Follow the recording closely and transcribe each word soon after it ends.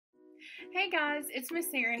Hey guys, it's Miss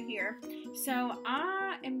Sarah here. So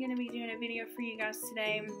I am going to be doing a video for you guys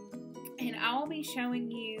today, and I will be showing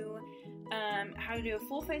you how to do a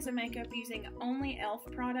full face of makeup using only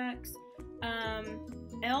E.L.F products.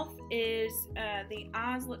 E.L.F is the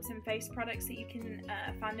eyes, lips, and face products that you can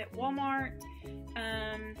find at Walmart,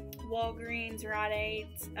 Walgreens, Rite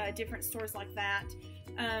Aids, different stores like that.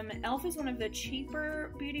 E.L.F is one of the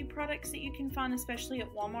cheaper beauty products that you can find, especially at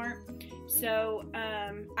Walmart. So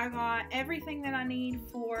I got everything that I need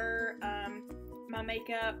for my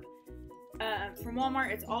makeup from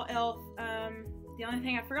Walmart. It's all E.L.F. The only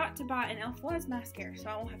thing I forgot to buy in E.L.F was mascara, so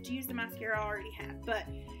I will have to use the mascara I already have. But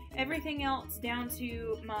everything else down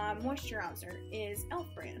to my moisturizer is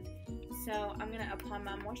E.L.F brand. So I'm going to apply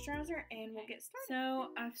my moisturizer and we'll get started. So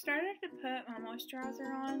I've started to put my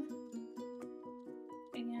moisturizer on.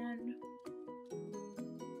 And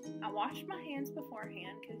I washed my hands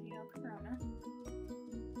beforehand because, you know, Corona.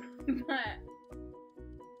 But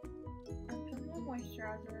I'm putting my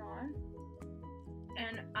moisturizer on.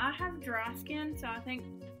 And I have dry skin, so I think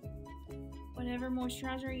whatever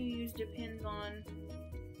moisturizer you use depends on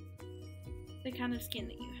the kind of skin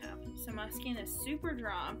that you have. So my skin is super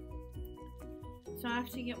dry. So I have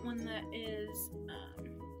to get one that is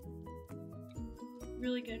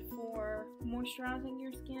really good for moisturizing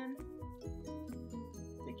your skin,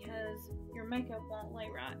 because your makeup won't lay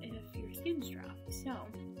right if your skin's dry. So,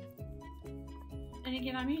 and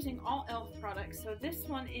again, I'm using all E.L.F products. So this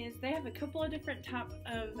one is, they have a couple of different type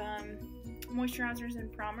of moisturizers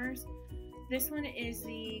and primers. This one is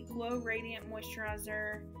the Glow Radiant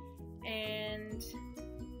Moisturizer and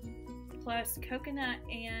plus coconut,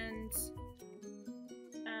 and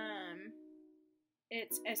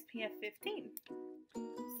it's SPF 15.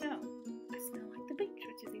 So, I smell like the beach,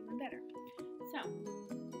 which is even better. So,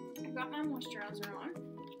 I've got my moisturizer on,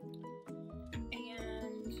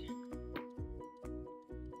 and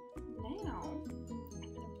now I'm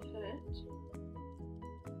going to put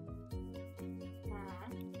my,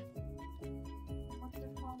 what's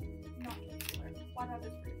it called? Not concealer. Why did I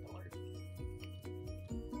just read the word?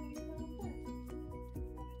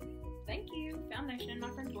 Thank you. Foundation. My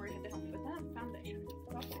friend Tori had to help me with that. Foundation.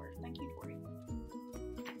 Forgot the word. Thank you, Tori.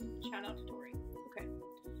 Shout out to Tori. Okay.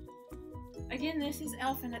 Again, this is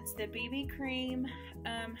E.L.F. and it's the BB cream.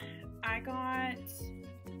 I got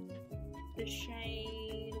the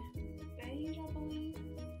shade beige, I believe.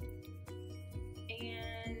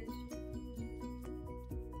 And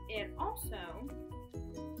it also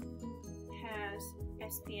has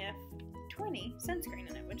SPF 20 sunscreen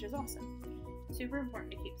in it, which is awesome. Super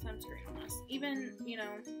important to keep sunscreen on us. Even, you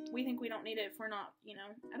know, we think we don't need it if we're not, you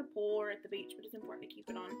know, at a pool or at the beach, but it's important to keep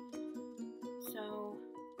it on. So,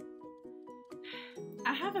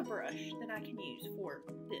 I have a brush that I can use for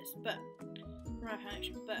this, but, for my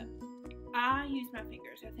foundation, but I use my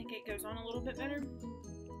fingers. I think it goes on a little bit better.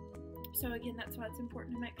 So again, that's why it's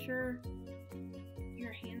important to make sure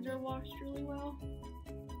your hands are washed really well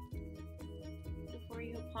before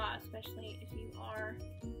you apply, especially if you are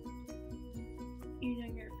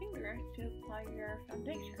using your finger to apply your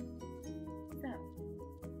foundation. So,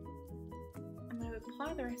 I'm going to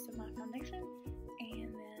apply the rest of my foundation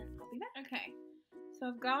and then I'll be back. Okay, so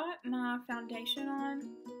I've got my foundation on,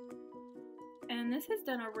 and this has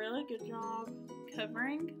done a really good job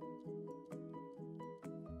covering.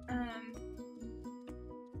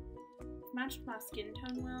 Matched my skin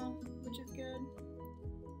tone well, which is good,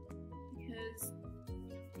 because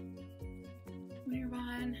when you're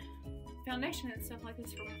buying foundation and stuff like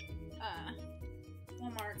this from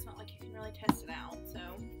Walmart, it's not like you can really test it out, so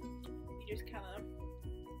you just kind of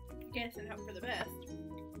guess and hope for the best.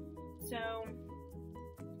 So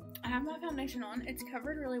I have my foundation on. It's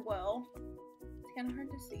covered really well. It's kind of hard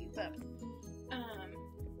to see, but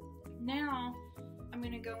now I'm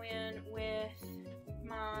going to go in with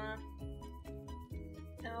my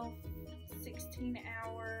E.L.F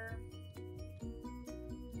 16-hour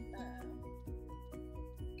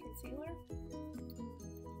concealer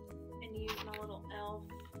and use my little E.L.F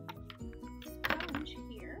sponge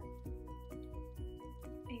here.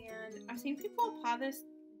 And I've seen people apply this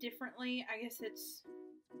differently. I guess it's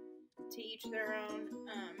to each their own.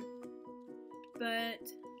 But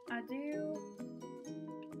I do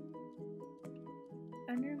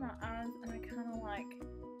under my eyes, and I kind of like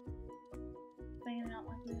fan out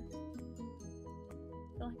like this. I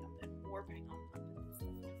feel like I'm putting war paint on my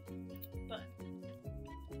stuff. But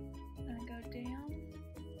I'm gonna go down,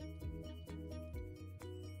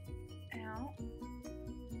 out,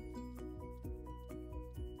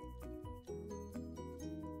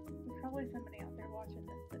 there's probably somebody out there watching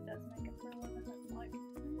this that does makeup for a living that's like,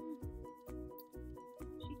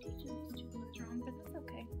 she teaching these two ones wrong, but that's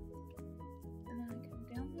okay. And then I come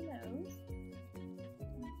down the nose,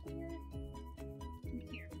 down here, and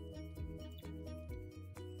here.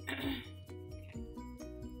 Okay.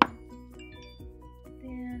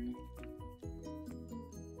 Then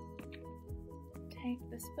take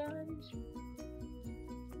the sponge.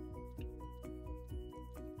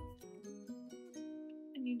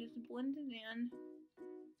 And you just blend it in.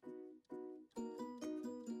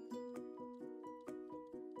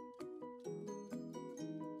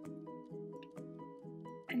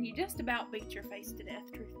 And you just about beat your face to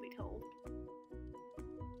death, truth be told.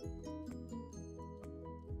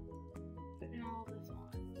 Putting all this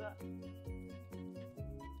on, but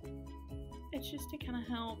it's just to kind of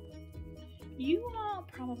help. You all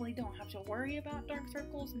probably don't have to worry about dark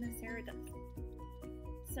circles, Miss Sara does.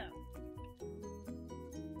 So,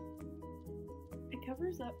 it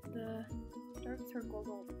covers up the dark circles a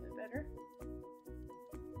little bit better.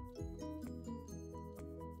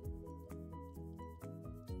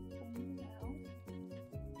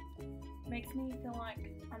 Makes me feel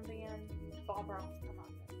like I'm being Bob Ross for my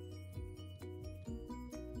face.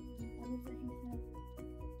 What is it he said?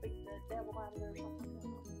 Beat the devil out of it or something like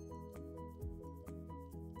that.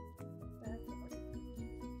 That's what it is.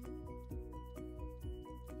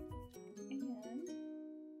 And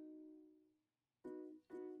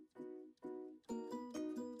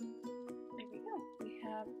there we go. We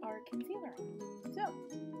have our concealer on. So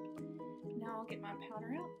now I'll get my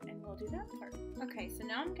powder out and we'll do that part. Okay, so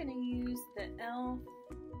now I'm going to use the E.L.F.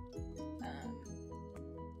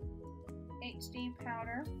 HD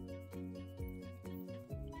powder.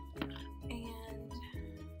 And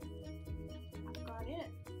I've got it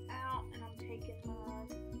out and I'm taking my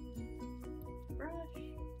brush,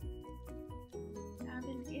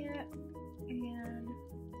 dabbing it, and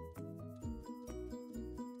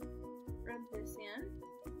rub this in.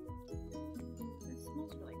 It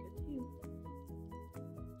smells really good too.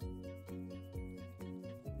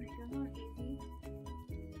 And it goes on easy.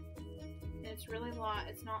 And it's really light.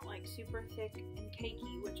 It's not like super thick and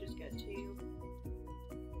cakey, which is good too.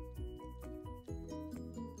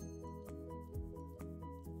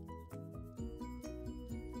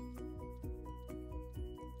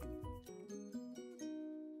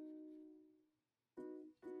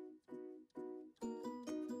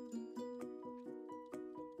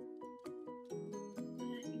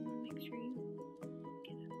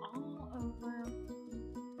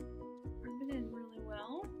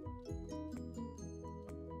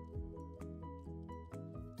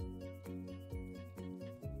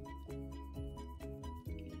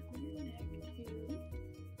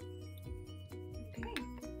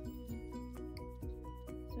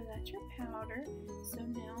 Your powder. So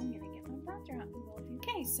now I'm going to get my bronzer out.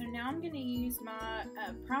 Okay, so now I'm going to use my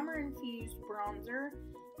primer infused bronzer.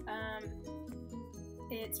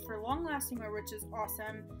 It's for long lasting wear, which is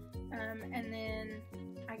awesome. And then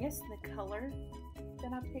I guess the color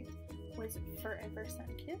that I picked was Forever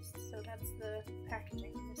Sun Kissed. So that's the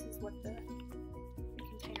packaging. This is what the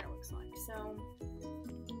container looks like. So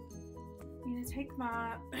I'm going to take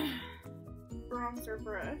my bronzer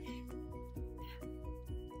brush.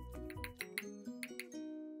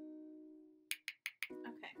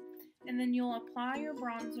 And then you'll apply your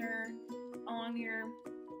bronzer on your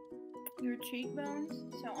cheekbones,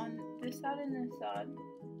 so on this side and this side.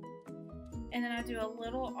 And then I do a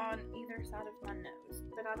little on either side of my nose,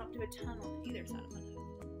 but I don't do a ton on either side of my nose.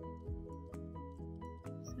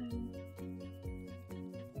 So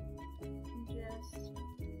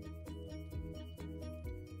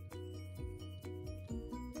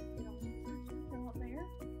just get on the first dot there.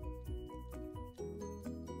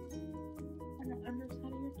 On the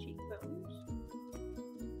underside of your cheekbones.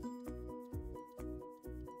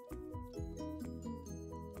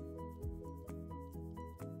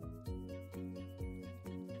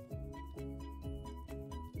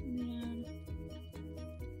 And then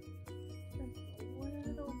just a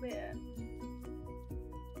little bit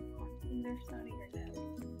on either side of your nose.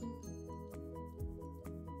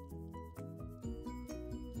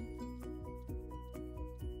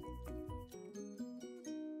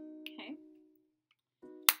 Okay.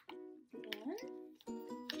 Then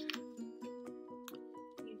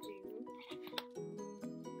you do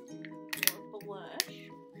your blush.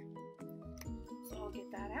 So I'll get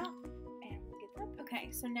that out and we'll get that. Okay,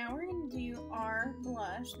 so now we're going to do our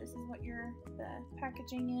blush. This is what the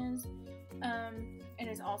packaging is. It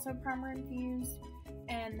is also primer infused,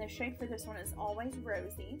 and the shade for this one is Always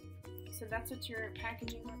Rosy. So that's what your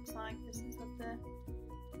packaging looks like. This is what the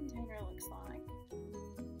container looks like.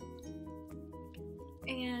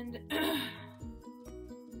 And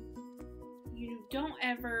you don't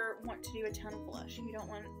ever want to do a ton of blush. You don't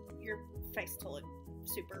want your face to look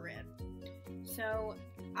super red. So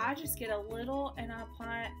I just get a little and I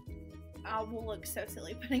apply it. I will look so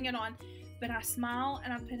silly putting it on, but I smile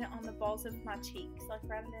and I put it on the balls of my cheeks, like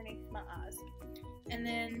right underneath my eyes. And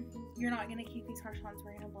then you're not going to keep these harsh lines,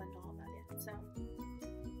 we're going to blend all of that in. So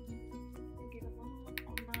get a little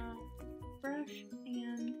on my brush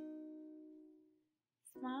and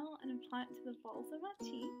smile and apply it to the balls of my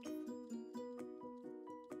cheeks.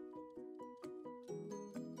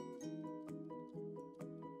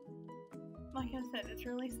 Like I said, it's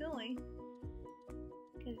really silly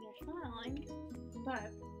because you're smiling,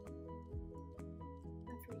 but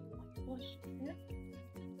that's where you want your blush to sit.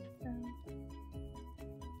 So,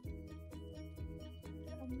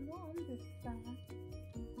 a little on this side.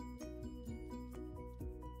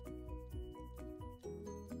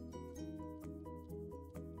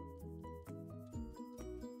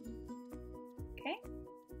 Okay,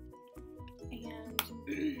 and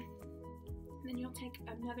then you'll take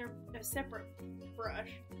a separate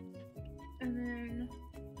brush, and then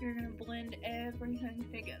you're going to blend everything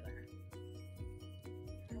together.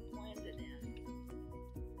 You're going to blend it in.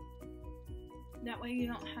 That way you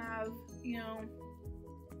don't have, you know,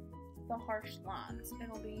 the harsh lines.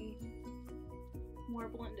 It'll be more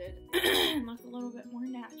blended and look a little bit more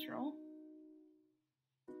natural.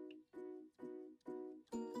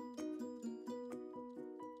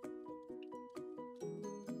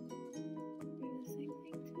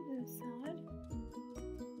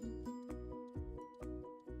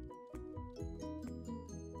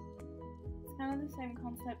 Kind of the same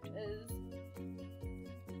concept as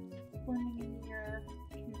blending in your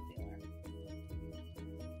concealer.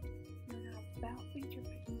 You're not about to beat your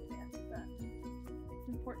face to death, but it's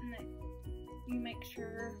important that you make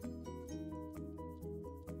sure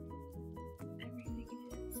everything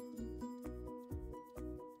is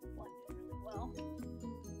blended really well.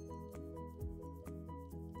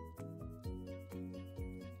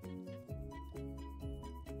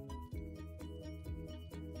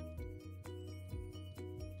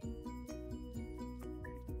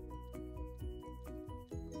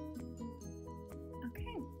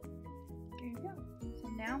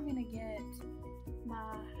 Now I'm going to get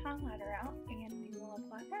my highlighter out and we will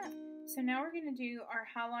apply that. So now we're going to do our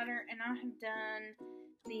highlighter, and I have done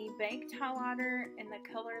the baked highlighter, and the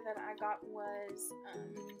color that I got was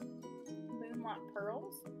Moonlight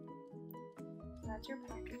Pearls. So that's your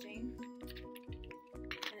packaging,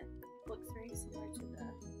 and it looks very similar to the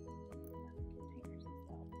other containers as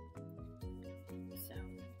well. So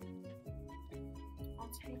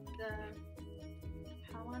I'll take the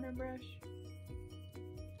highlighter brush.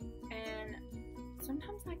 And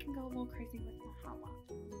sometimes I can go a little crazy with my highlight.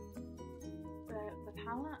 But with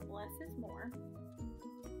highlight, less is more.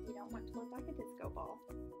 You don't want to look like a disco ball.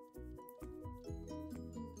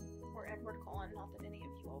 Or Edward Cullen, not that any of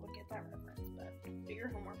you all would get that reference, but do your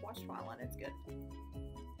homework, watch Twilight, it's good.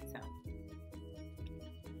 So,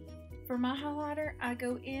 for my highlighter, I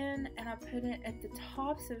go in and I put it at the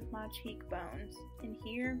tops of my cheekbones. And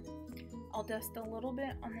here, I'll dust a little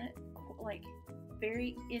bit on the, like,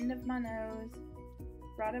 very end of my nose,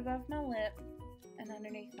 right above my lip, and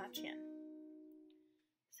underneath my chin.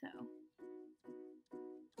 So,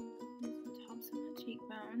 these are the tops of my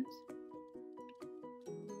cheekbones.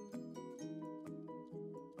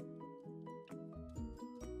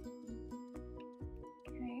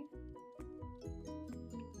 Okay.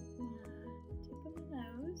 My tip of my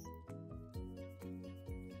nose,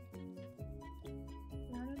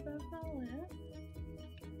 right above my lip,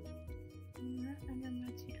 right under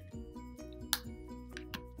my chin.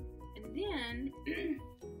 And then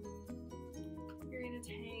you're going to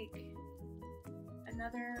take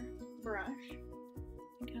another brush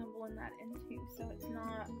and kind of blend that in too, so it's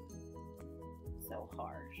not so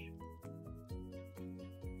harsh.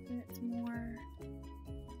 And it's more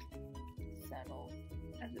settled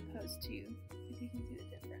as opposed to, if you can see the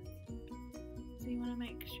difference. So you want to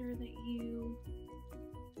make sure that you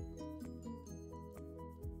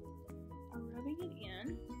rubbing it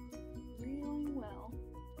in really well,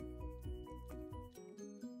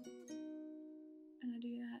 and I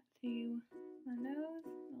do that to my nose,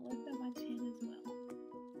 my lip, and my chin as well.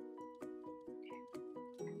 Okay,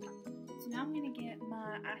 so now I'm going to get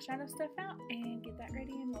my eyeshadow stuff out and get that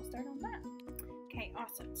ready, and we'll start on that. Okay,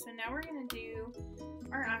 awesome. So now we're going to do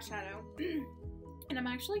our eyeshadow, and I'm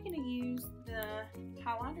actually going to use the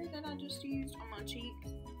highlighter that I just used on my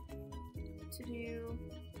cheeks to do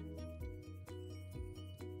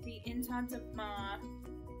the insides of my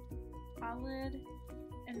eyelid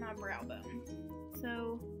and my brow bone.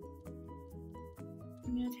 So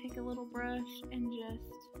I'm going to take a little brush and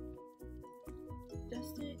just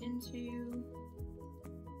dust it into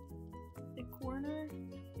the corner,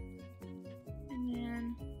 and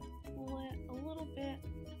then pull it a little bit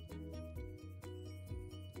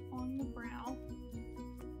on the brow. I'll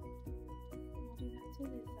do that to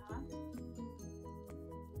this side.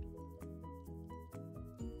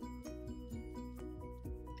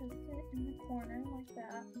 Dust it in the corner like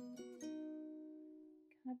that.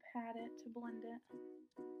 Kind of pat it to blend it.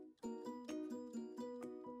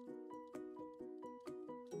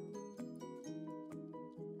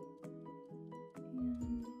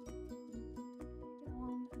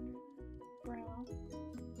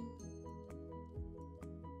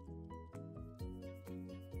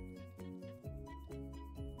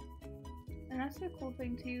 And that's the cool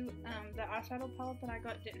thing too, the eyeshadow palette that I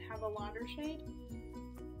got didn't have a lighter shade.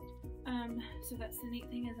 So that's the neat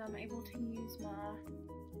thing, is I'm able to use my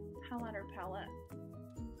highlighter palette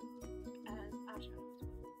as eyeshadow as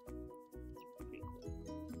well. It's pretty cool.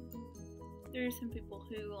 There are some people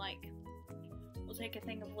who like will take a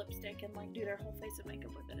thing of lipstick and like do their whole face of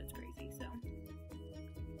makeup with it. It's crazy. So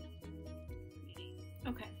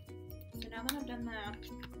okay, so now that I've done that,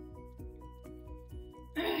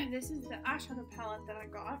 this is the eyeshadow palette that I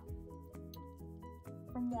got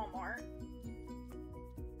from Walmart.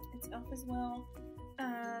 It's E.L.F as well.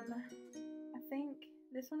 I think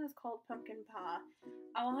this one is called Pumpkin Pie.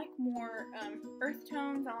 I like more earth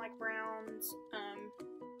tones. I like browns,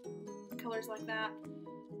 colors like that.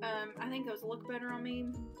 I think those look better on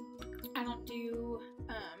me. I don't do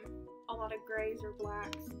a lot of grays or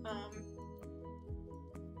blacks.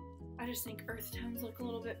 I just think earth tones look a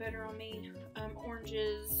little bit better on me.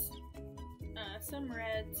 Oranges, some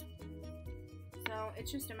reds. So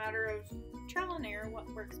it's just a matter of trial and error what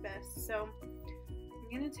works best. So I'm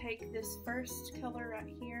going to take this first color right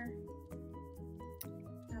here,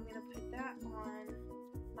 and I'm going to put that on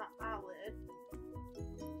my eyelid.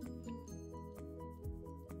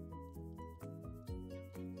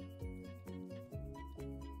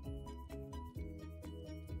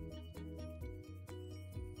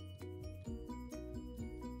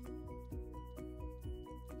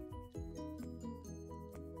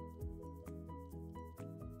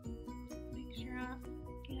 Make sure I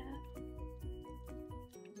get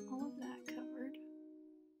all of that covered.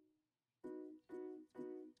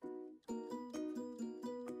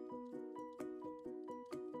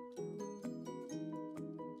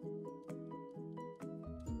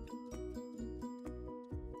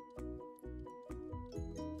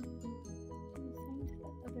 Do the same to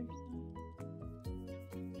the other side.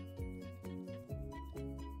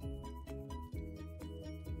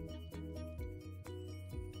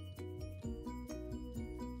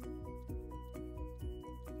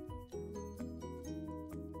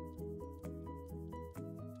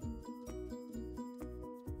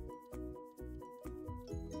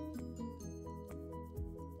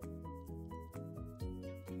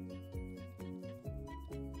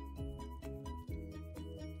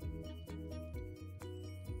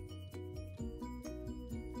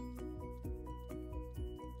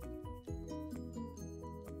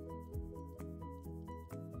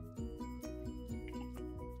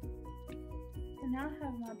 So now I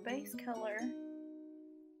have my base color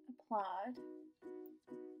applied.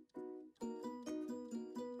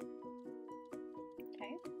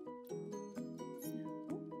 Okay. So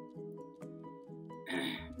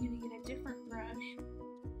I'm going to get a different brush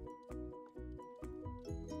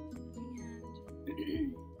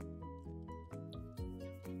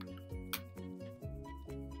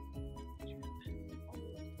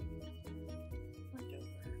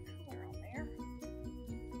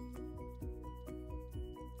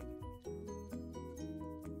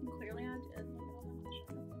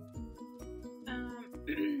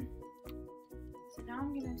and so now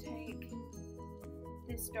I'm going to take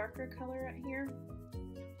this darker color right here.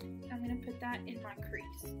 I'm going to put that in my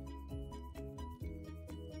crease. I'm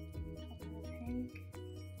going to take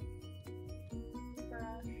the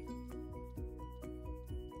brush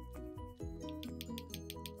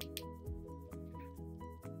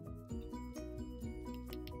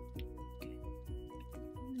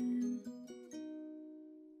and then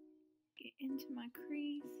get into my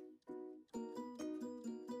crease.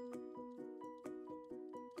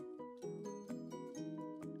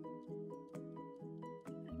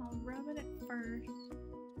 Rub it at first,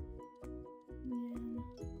 and then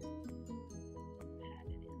pat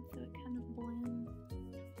it in so it kind of blends.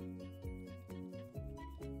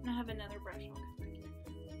 And I have another brush I'll come back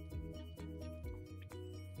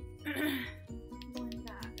in. Blend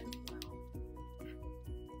that as well.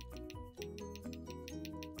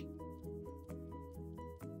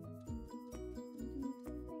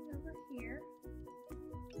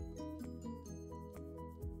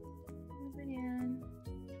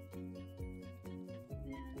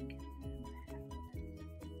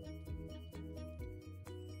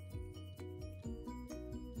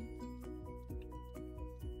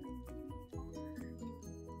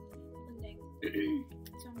 So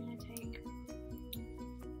I'm going to take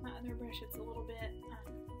my other brush. It's a little bit,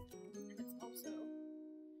 and it's also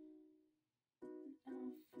an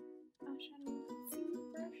E.L.F. eyeshadow concealer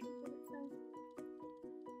brush, is what it says.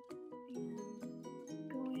 And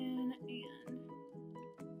go in and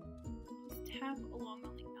just tap along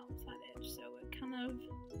on the outside edge so it kind of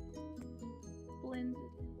blends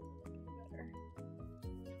it in a little bit better.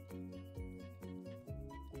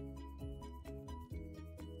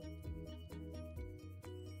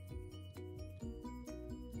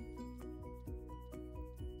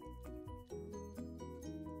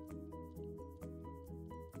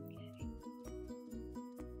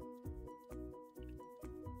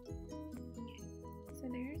 So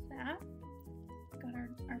there's that. Got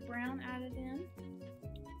our brown added in.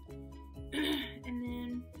 And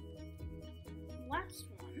then the last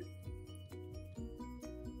one.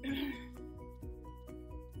 We're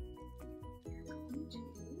going to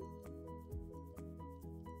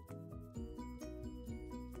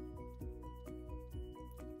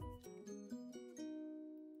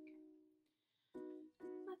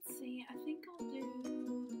let's see, I think I'll do this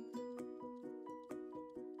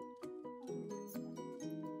one.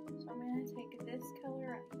 So I'm going to take this color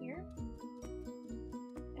right here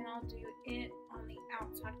and I'll do it on the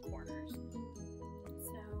outside corners.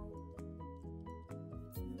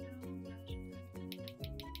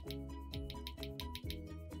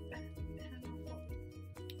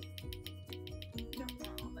 Don't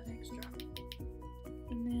want all the extra.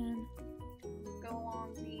 And then go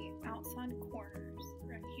along the outside corners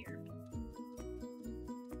right here.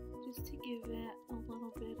 Just to give it a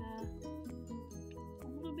little bit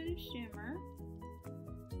of shimmer.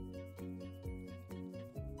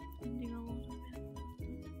 And do a little bit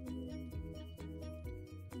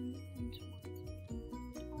and towards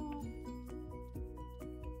the top.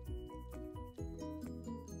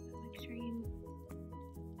 Make sure you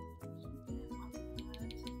keep it on that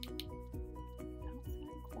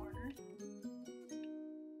outside corner.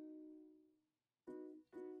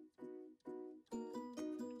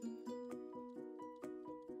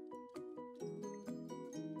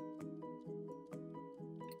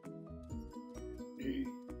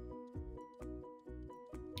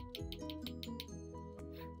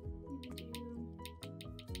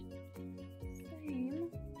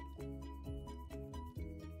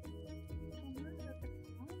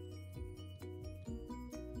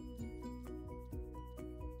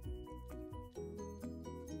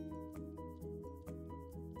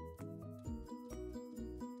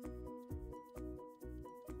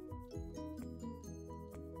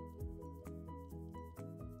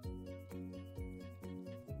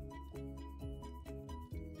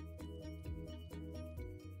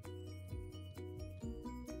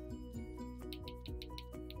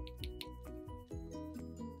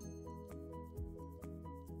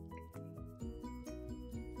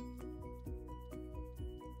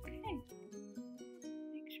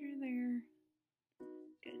 Make sure they're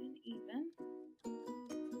good and even.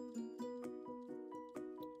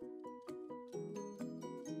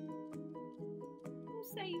 You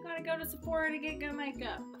say you gotta go to Sephora to get good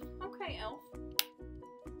makeup. Okay, E.L.F.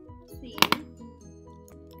 Let's see.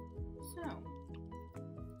 So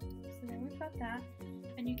there we've got that.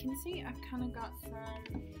 And you can see I've kind of got some.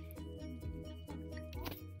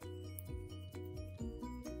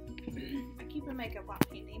 I keep a makeup wipe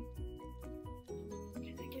handy.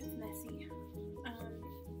 It gets messy.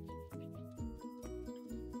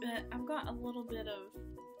 But I've got a little bit of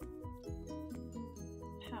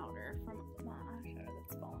powder from my eyeshadow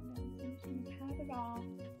that's fallen down. So I'm just going to pat it off.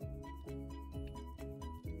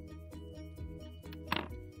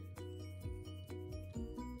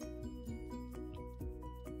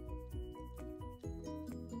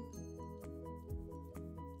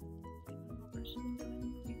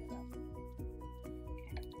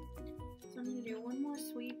 I'm going to do one more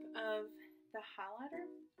sweep of the highlighter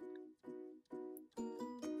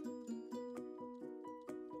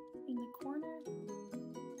in the corner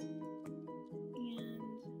and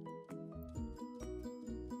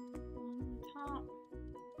on the top.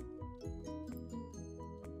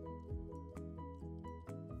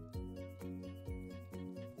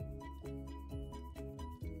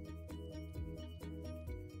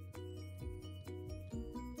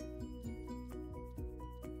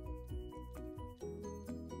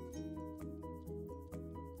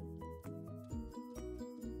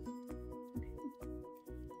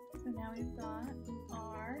 Now we've got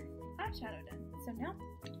our eyeshadow done. So now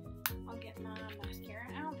I'll get my mascara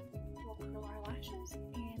out. We'll curl our lashes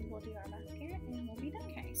and we'll do our mascara and we'll be done.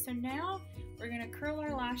 Okay, so now we're gonna curl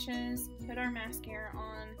our lashes, put our mascara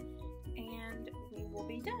on, and we will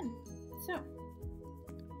be done. So,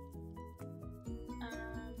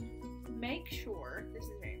 make sure, this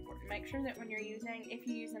is very important, make sure that when you're using, if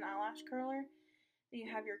you use an eyelash curler, that you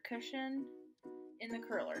have your cushion in the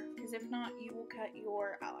curler, because if not, you will cut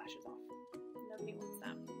your eyelashes off. Nobody wants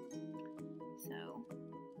that. So,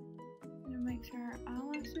 I'm going to make sure our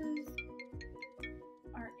eyelashes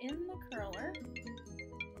are in the curler.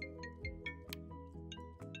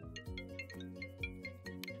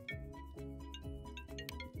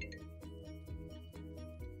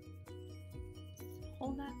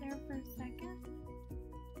 Hold that there for a second.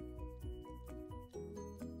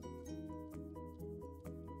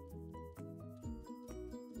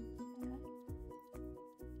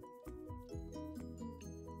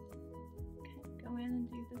 Okay, go in and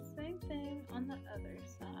do the same thing on the other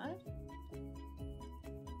side.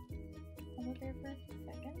 Hold it there for a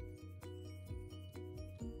second.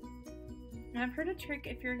 And I've heard a trick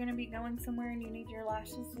if you're going to be going somewhere and you need your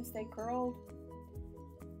lashes to stay curled.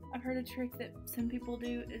 I've heard a trick that some people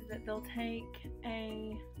do is that they'll take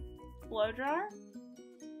a blow dryer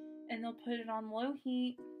and they'll put it on low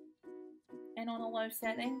heat and on a low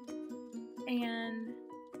setting and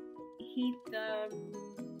heat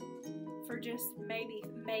for just maybe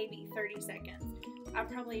 30 seconds. I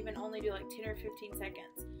probably even only do like 10 or 15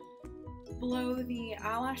 seconds. Blow the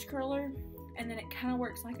eyelash curler and then it kind of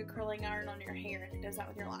works like a curling iron on your hair, and it does that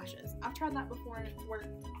with your lashes. I've tried that before and it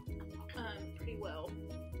worked pretty well.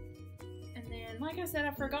 And then, like I said,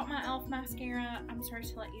 I forgot my E.L.F. mascara. I'm sorry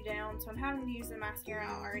to let you down, so I'm having to use the mascara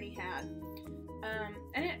I already had.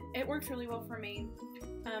 And it works really well for me.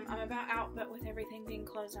 I'm about out, but with everything being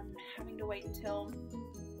closed, I'm having to wait until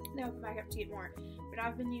they open back up to get more. But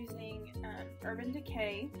I've been using Urban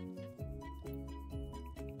Decay.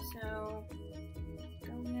 So,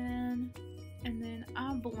 go in, and then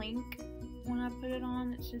I blink when I put it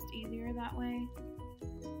on. It's just easier that way.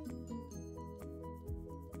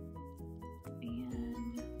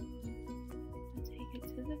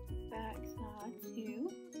 To the back side too,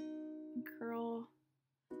 and curl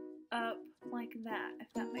up like that, if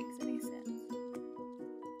that makes any sense.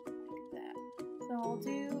 Like that. So I'll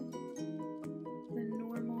do the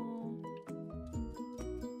normal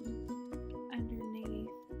underneath,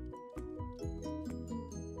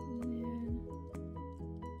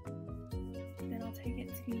 and then I'll take it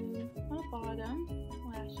to my bottom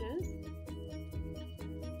lashes.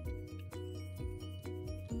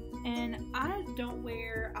 And I don't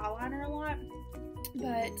wear eyeliner a lot,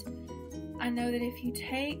 but I know that if you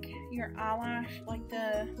take your eyelash, like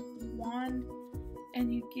the wand,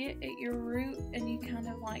 and you get at your root and you kind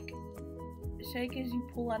of like shake as you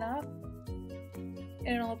pull it up,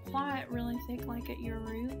 it'll apply it really thick like at your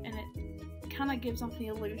root, and it kind of gives off the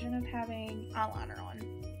illusion of having eyeliner on.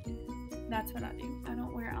 That's what I do. I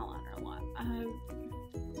don't wear eyeliner a lot.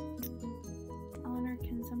 Eyeliner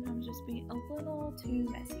can sometimes just be a little too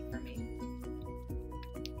messy for me.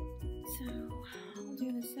 So I'll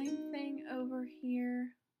do the same thing over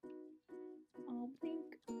here. I'll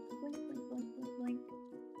blink, blink, blink, blink, blink, blink.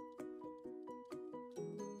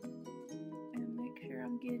 And make sure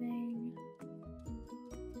I'm getting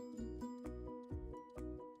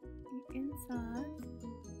the inside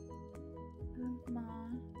of my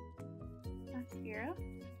mascara.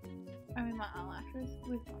 I mean my eyelashes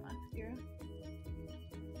with my mascara.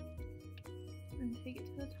 And take it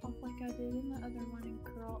to the top like I did in the other one and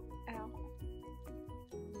curl out.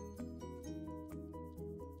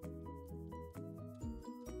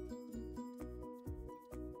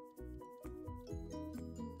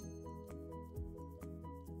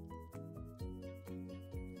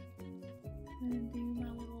 And then do my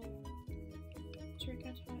little trick I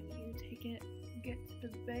taught you. Take it, get to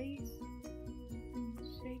the base, and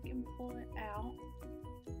shake and pull it out.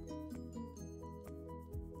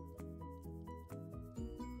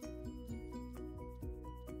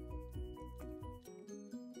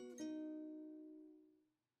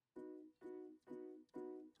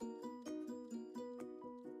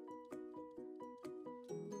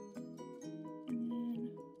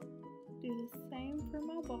 Do the same for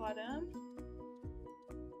my bottom.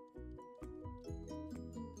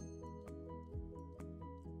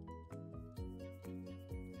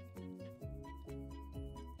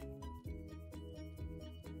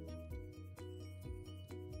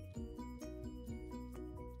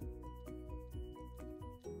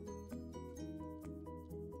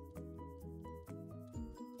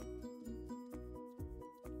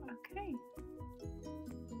 Okay.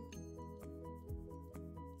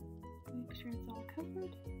 Make sure it's all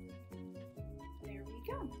covered. There we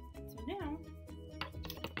go. So now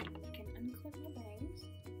I can unclip my bangs,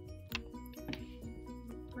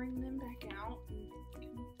 bring them back out,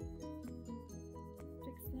 and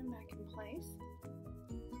place.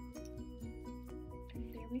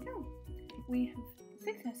 There we go. We have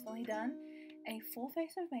successfully done a full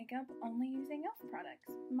face of makeup only using E.L.F.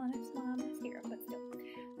 products, minus my mascara, but still.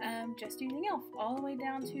 Just using E.L.F. all the way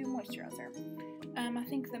down to moisturizer. I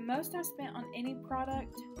think the most I spent on any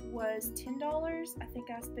product was $10. I think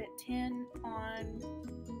I spent $10 on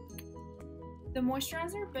the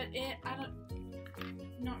moisturizer, but I'm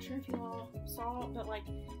not sure if you all saw it, but like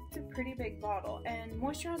it's a pretty big bottle. And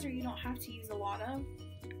moisturizer you don't have to use a lot of.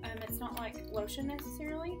 It's not like lotion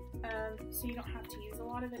necessarily, so you don't have to use a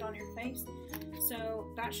lot of it on your face.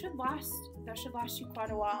 So that should last you quite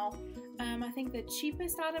a while. I think the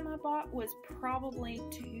cheapest item I bought was probably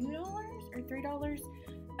 $2 or $3,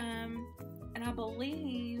 and I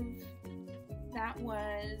believe that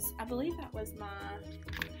was my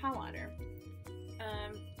highlighter.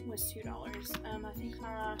 Was $2. I think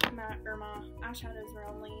my eyeshadows were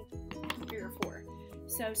only $3 or $4.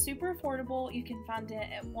 So super affordable. You can find it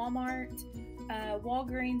at Walmart,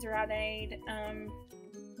 Walgreens, or Rite Aid,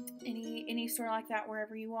 any store like that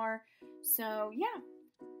wherever you are. So yeah,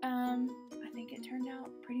 I think it turned out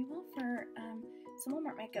pretty well for some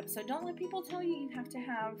Walmart makeup. So don't let people tell you you have to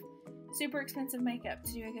have super expensive makeup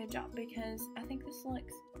to do a good job, because I think this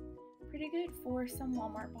looks pretty good for some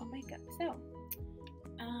Walmart bought makeup. So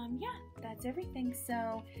yeah, that's everything.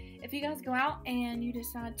 So if you guys go out and you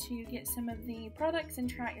decide to get some of the products and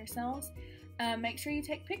try it yourselves, make sure you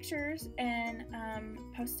take pictures and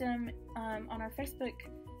post them on our Facebook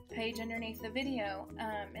page underneath the video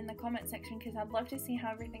in the comment section, because I'd love to see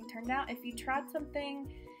how everything turned out. If you tried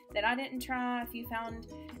something that I didn't try, if you found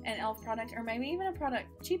an E.L.F. product, or maybe even a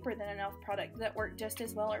product cheaper than an E.L.F. product that worked just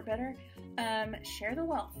as well or better, share the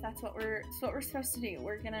wealth. That's what we're supposed to do.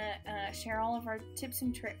 We're gonna share all of our tips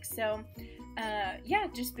and tricks. So yeah,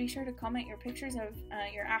 just be sure to comment your pictures of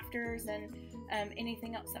your afters and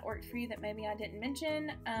anything else that worked for you that maybe I didn't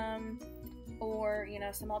mention, or you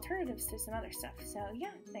know, some alternatives to some other stuff. So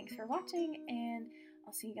yeah, thanks for watching, and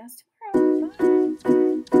I'll see you guys tomorrow.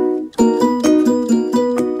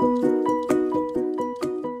 Bye.